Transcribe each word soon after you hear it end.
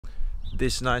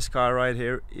This nice car right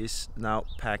here is now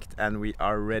packed and we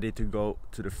are ready to go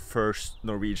to the first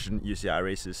Norwegian UCI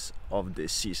races of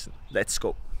this season. Let's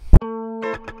go!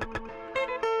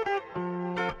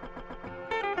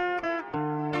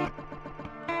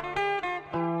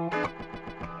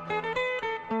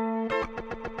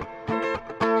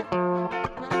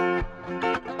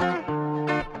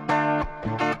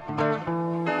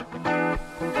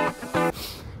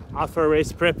 Out for a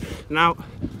race prep now,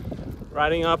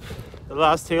 riding up the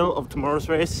last hill of tomorrow's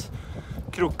race,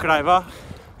 Krokkleiva.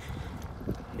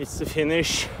 It's the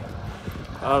finish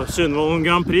of Sundvolden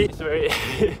Grand Prix. It's a very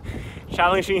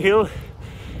challenging hill,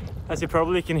 as you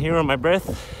probably can hear on my breath.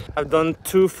 I've done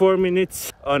 2 4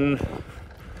 minutes on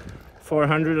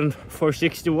 400 and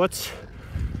 460 watts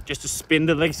just to spin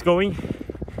the legs going.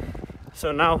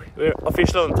 So now we're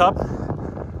officially on top,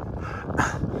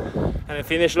 and the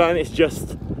finish line is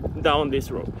just down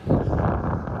this road.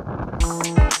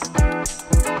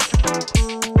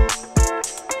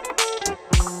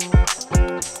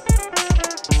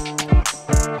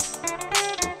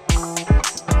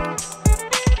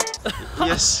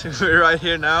 Yes, we're right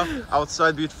here now,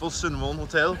 outside beautiful Sundvolden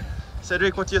Hotel.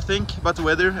 Cedric, what do you think about the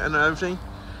weather and everything?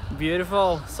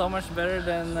 Beautiful, so much better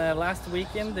than last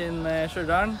weekend in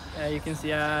Stjørdal. You can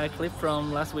see a clip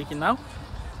from last weekend now.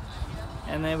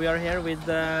 And we are here with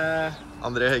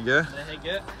Andre Hegge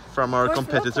from our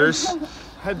competitors.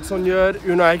 Head Sonjør,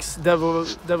 Unix,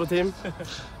 Devo team.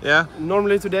 Yeah.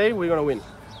 Normally today we're gonna win.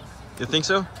 You think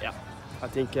so? Yeah. I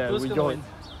think we go.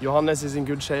 Johannes is in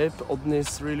good shape. Odden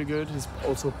is really good. He's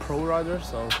also a pro rider,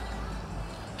 so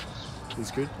he's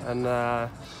good. And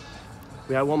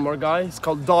we have one more guy. He's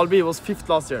called Dalby. He was 5th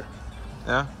last year.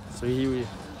 Yeah. So he.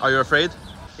 Are you afraid?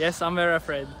 Yes, I'm very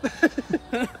afraid.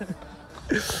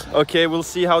 Okay, we'll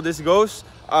see how this goes.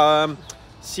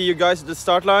 See you guys at the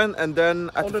start line and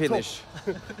then at the finish.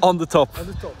 On the top. On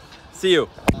the top. See you.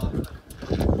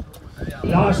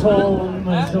 5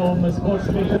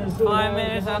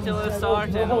 minutes until the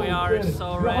start and we are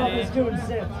so ready.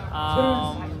 Yeah.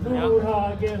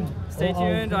 Stay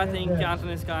tuned, I think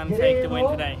Anthony's gonna take the win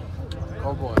today.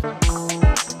 Oh boy.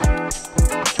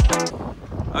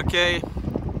 Okay,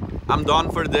 I'm done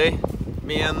for the day.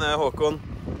 Me and Håkon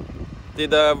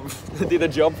did a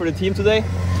job for the team today.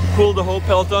 Pulled the whole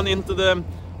peloton into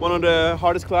one of the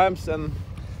hardest climbs and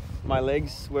my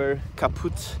legs were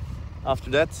kaput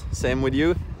after that. Same with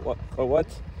you, what?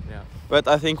 Yeah. But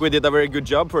I think we did a very good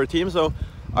job for a team, so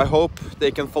I hope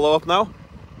they can follow up now.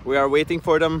 We are waiting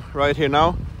for them right here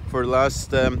now for the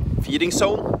last feeding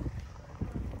zone.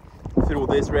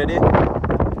 Frode is ready.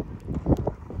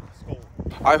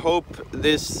 I hope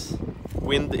this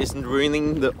wind isn't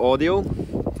ruining the audio.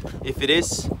 If it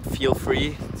is, feel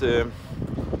free to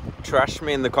trash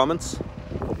me in the comments.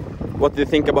 What do you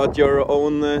think about your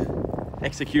own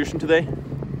execution today?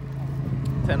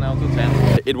 10 out of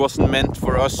 10. It wasn't meant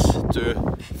for us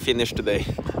to finish today.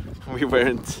 We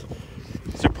weren't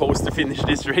supposed to finish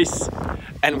this race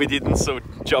and we didn't, so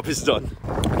job is done.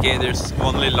 Okay, there's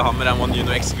one Lillehammer and one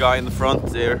UNOX guy in the front.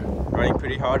 They're riding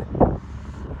pretty hard.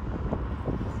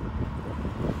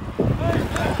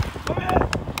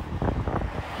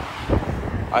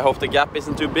 I hope the gap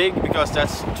isn't too big because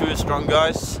that's 2 strong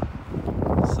guys.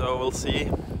 So we'll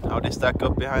see how they stack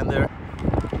up behind there.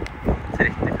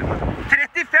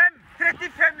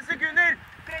 35 sekunder!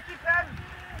 35!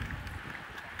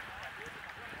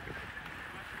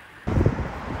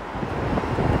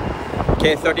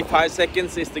 Okay, 35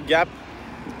 seconds is the gap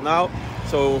now.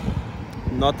 So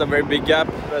not a very big gap,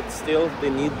 but still they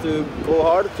need to go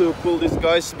hard to pull these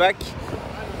guys back.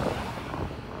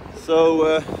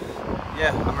 So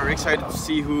yeah, I'm very excited to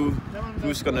see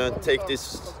who's gonna take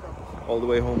this all the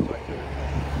way home.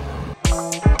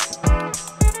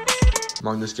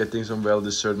 Magnus getting some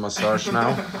well-deserved massage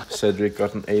now. Cedric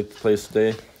got an 8th place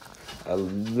today. A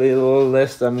little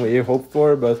less than we hoped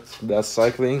for, but that's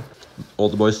cycling. All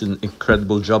the boys did an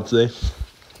incredible job today.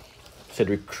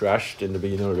 Cedric crashed in the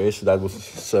beginning of the race, so that was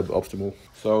sub-optimal.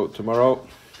 So tomorrow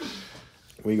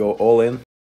we go all in.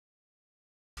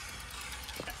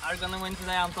 Are you gonna win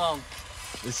today, Anton?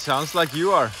 It sounds like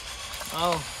you are.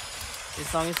 Oh, this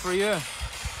song is for you.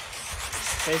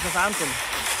 Face of Anton.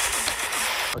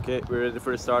 Okay, we're ready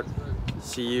for the start.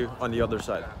 See you on the other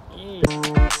side.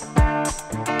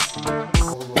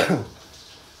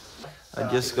 I'm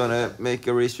just gonna make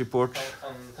a race report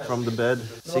from the bed.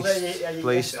 6th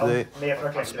place today,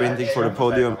 sprinting for the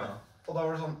podium.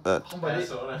 But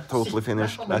totally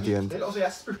finished at the end.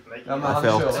 I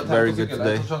felt very good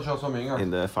today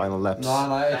in the final laps.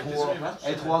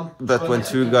 But when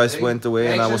two guys went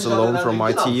away and I was alone from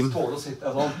my team,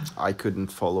 I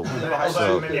couldn't follow.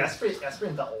 So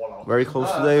very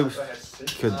close today.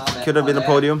 Could have been a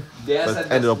podium,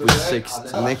 but ended up with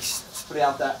 6th. Next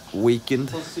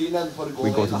weekend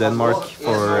we go to Denmark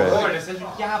for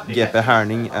GP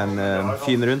Herning and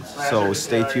Fyen Rundt, so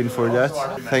stay tuned for that.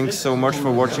 Thanks so much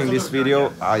for watching this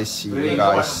video. I see you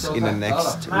guys in the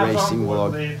next racing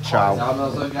vlog.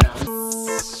 Ciao.